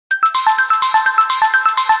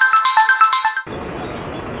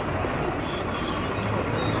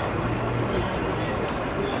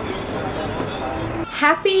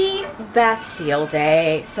Happy Bastille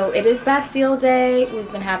Day. So it is Bastille Day.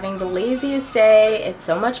 We've been having the laziest day. It's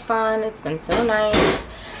so much fun. It's been so nice.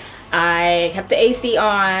 I kept the AC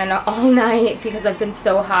on all night because I've been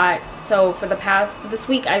so hot. So for this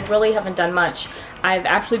week, I really haven't done much. I've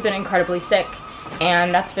actually been incredibly sick,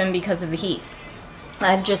 and that's been because of the heat.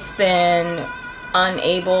 I've just been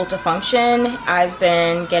unable to function. I've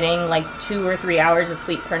been getting like 2 or 3 hours of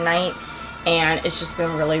sleep per night, and it's just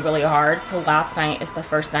been really, really hard. So last night is the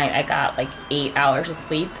first night I got like 8 hours of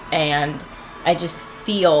sleep, and I just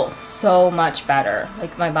feel so much better.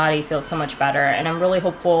 Like my body feels so much better, and I'm really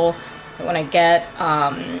hopeful that when I get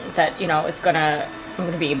that, you know, I'm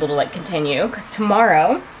gonna be able to like continue, because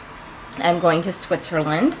tomorrow I'm going to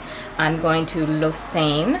Switzerland. I'm going to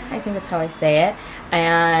Seine, I think that's how I say it.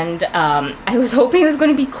 And I was hoping it was going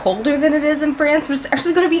to be colder than it is in France, but it's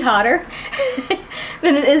actually going to be hotter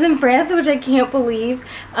than it is in France, which I can't believe.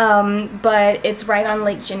 But it's right on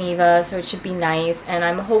Lake Geneva, so it should be nice. And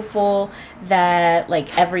I'm hopeful that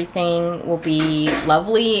like everything will be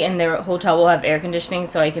lovely, and their hotel will have air conditioning,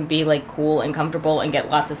 so I can be like cool and comfortable and get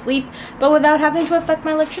lots of sleep, but without having to affect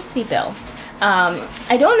my electricity bill.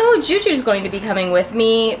 I don't know if Juju's going to be coming with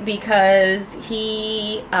me because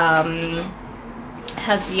he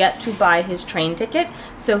has yet to buy his train ticket,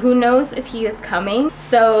 so who knows if he is coming.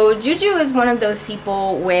 So Juju is one of those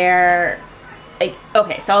people where, like,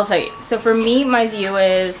 okay, so I'll tell you. So for me, my view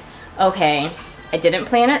is, okay, I didn't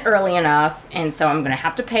plan it early enough, and so I'm gonna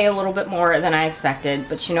have to pay a little bit more than I expected,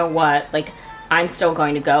 but you know what, like, I'm still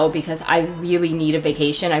going to go because I really need a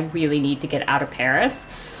vacation. I really need to get out of Paris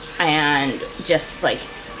and just like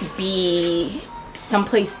be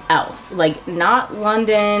someplace else, like not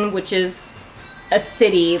London, which is a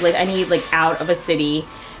city. Like I need like out of a city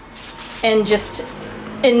and just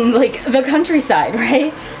in like the countryside,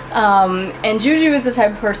 right? And Juju is the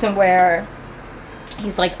type of person where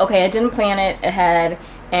he's like, okay, I didn't plan it ahead,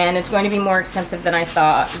 and it's going to be more expensive than I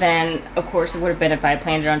thought. Then of course it would have been if I had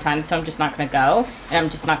planned it on time, so I'm just not going to go, and I'm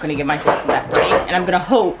just not going to give myself that break, and I'm going to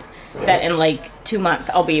hope that in like 2 months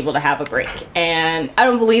I'll be able to have a break. And I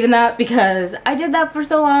don't believe in that because I did that for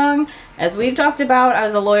so long. As we've talked about, I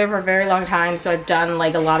was a lawyer for a very long time, so I've done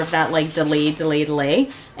like a lot of that like delay,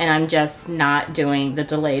 and I'm just not doing the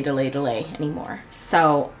delay anymore.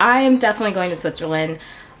 So I am definitely going to Switzerland.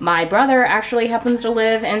 My brother actually happens to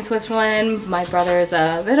live in Switzerland. My brother is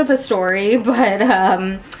a bit of a story, but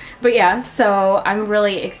yeah, so I'm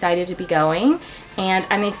really excited to be going. And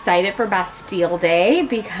I'm excited for Bastille Day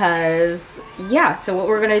because, yeah, so what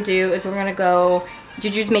we're gonna do is we're gonna go,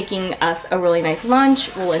 Juju's making us a really nice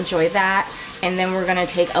lunch, we'll enjoy that, and then we're gonna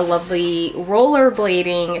take a lovely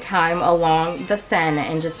rollerblading time along the Seine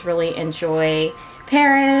and just really enjoy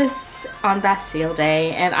Paris on Bastille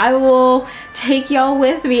Day. And I will take y'all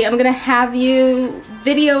with me. I'm gonna have you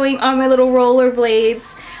videoing on my little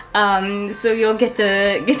rollerblades. So you'll get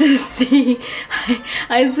to see.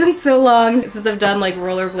 It's been so long since I've done like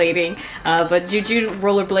rollerblading, but Juju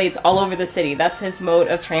rollerblades all over the city. That's his mode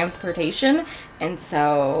of transportation, and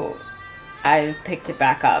so I've picked it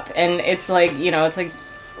back up. And it's like, you know, it's like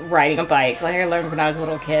riding a bike. Like I learned when I was a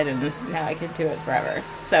little kid, and now I can do it forever.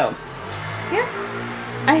 So yeah,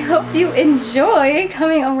 I hope you enjoy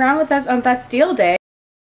coming around with us on Bastille Day.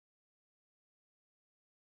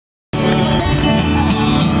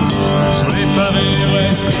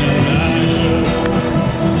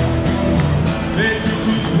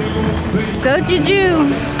 Go Juju!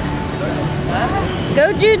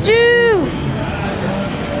 Go Juju!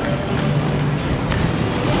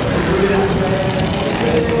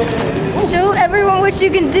 Show everyone what you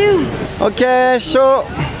can do! Okay, show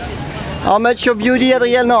how much your beauty,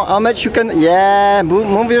 Adriel. No, how much you can. Yeah,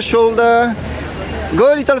 move your shoulder.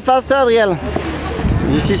 Go a little faster, Adriel.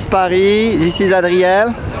 This is Paris, this is Adriel,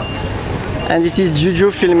 and this is Juju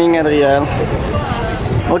filming Adriel.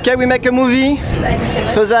 Okay, we make a movie.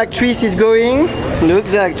 So the actress is going. Look,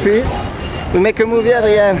 the actress. We make a movie,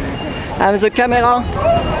 Adriel. I'm the camera.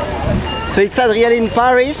 So it's Adriel in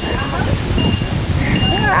Paris.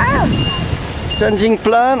 Changing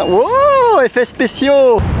plan. Whoa, effets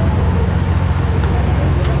spéciaux.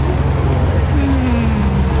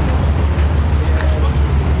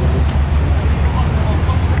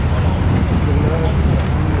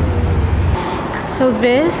 So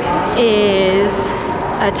this is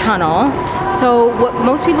a tunnel. So what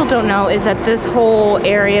most people don't know is that this whole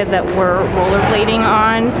area that we're rollerblading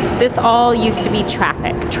on, this all used to be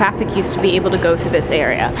traffic. Traffic used to be able to go through this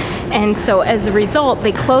area. And so as a result,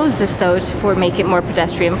 they closed this though to make it more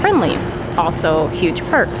pedestrian friendly. Also huge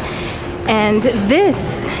perk. And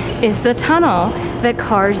this is the tunnel that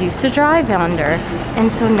cars used to drive under.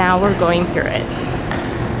 And so now we're going through it.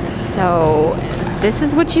 So this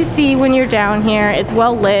is what you see when you're down here. It's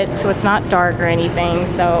well lit, so it's not dark or anything,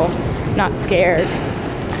 so not scared.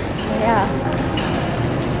 Yeah.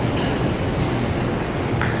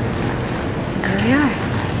 So there we are.